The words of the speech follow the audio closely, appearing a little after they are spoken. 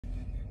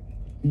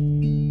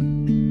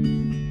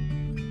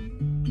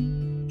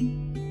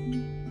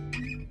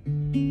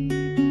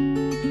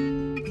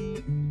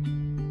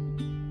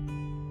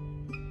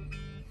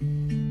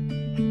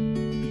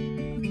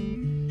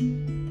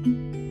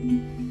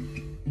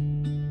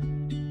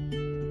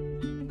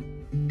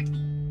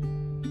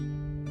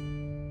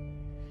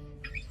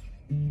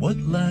What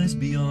lies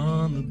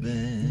beyond the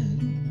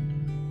bend?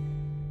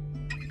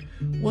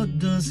 What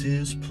does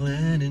his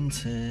plan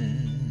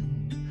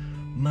intend?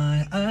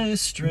 My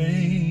eyes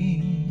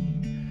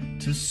strain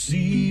to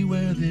see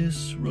where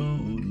this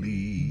road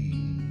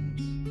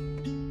leads.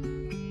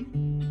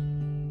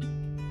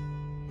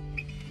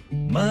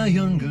 My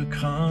younger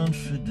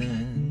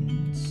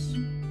confidence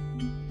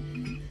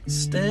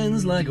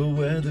stands like a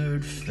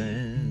weathered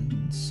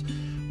fence,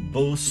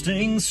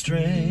 boasting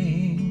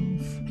strength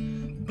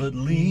but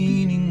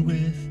leaning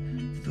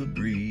with the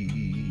breeze.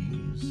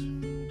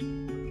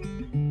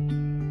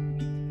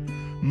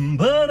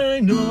 But I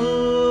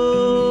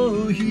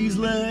know he's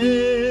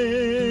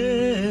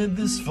led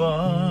this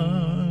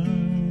far,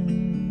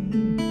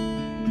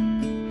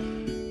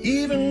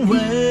 even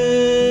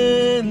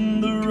when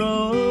the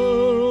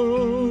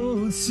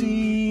road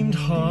seemed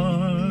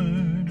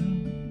hard.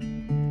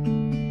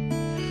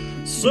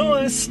 So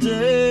I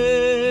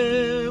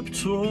step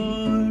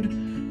toward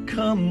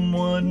come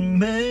what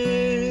may.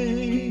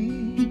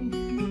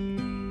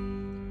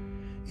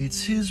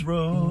 It's his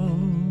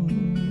road,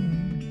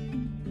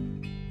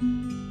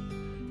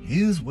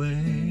 his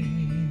way.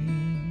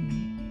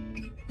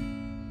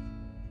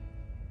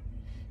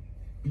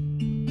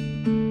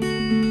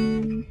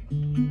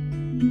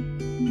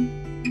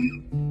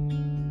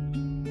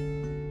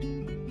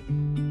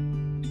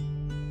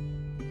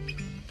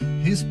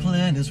 His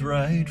plan is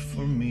right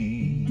for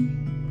me,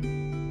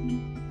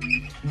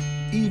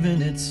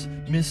 even its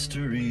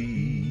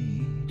mystery.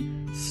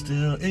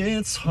 Still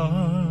it's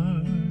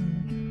hard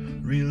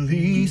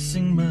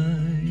releasing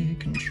my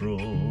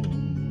control.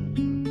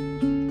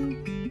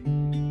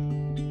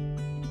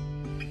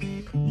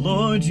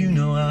 Lord, you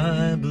know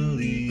I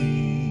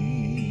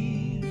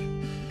believe,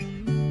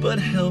 but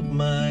help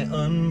my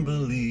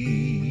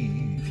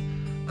unbelief.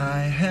 I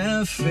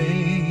have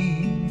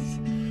faith,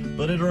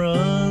 but it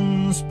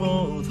runs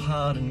both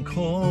hot and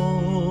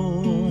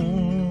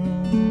cold.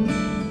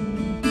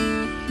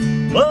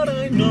 But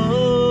I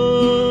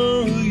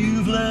know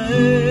you've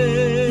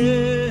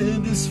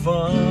led this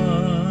far,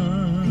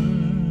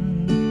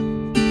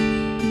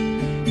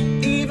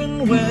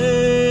 even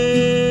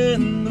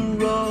when the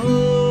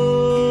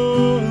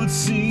road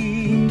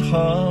seemed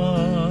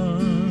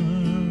hard.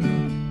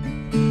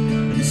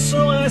 And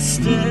so I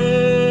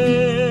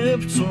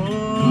step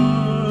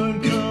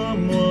toward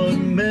come what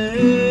may.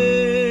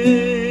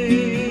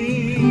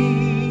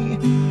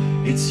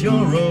 It's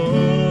your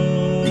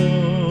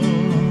road,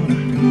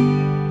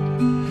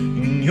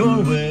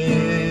 your way.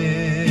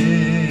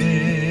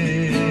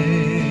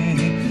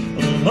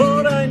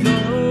 Lord, I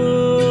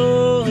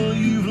know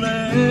you've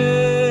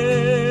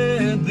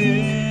led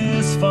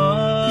this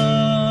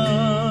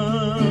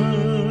far,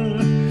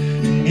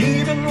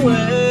 even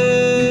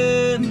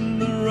when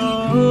the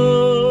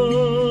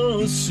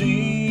road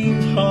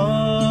seemed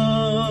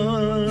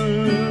hard.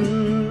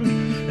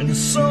 And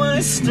so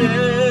I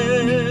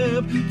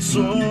step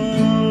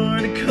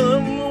toward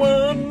come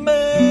what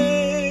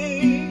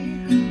may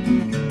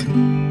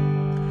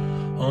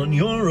on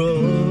your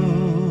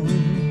road,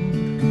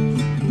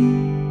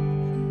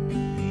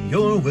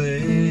 your way.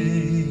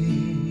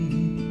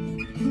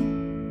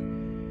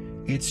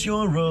 It's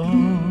your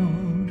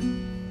road,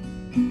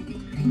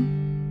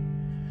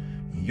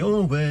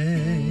 your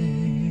way.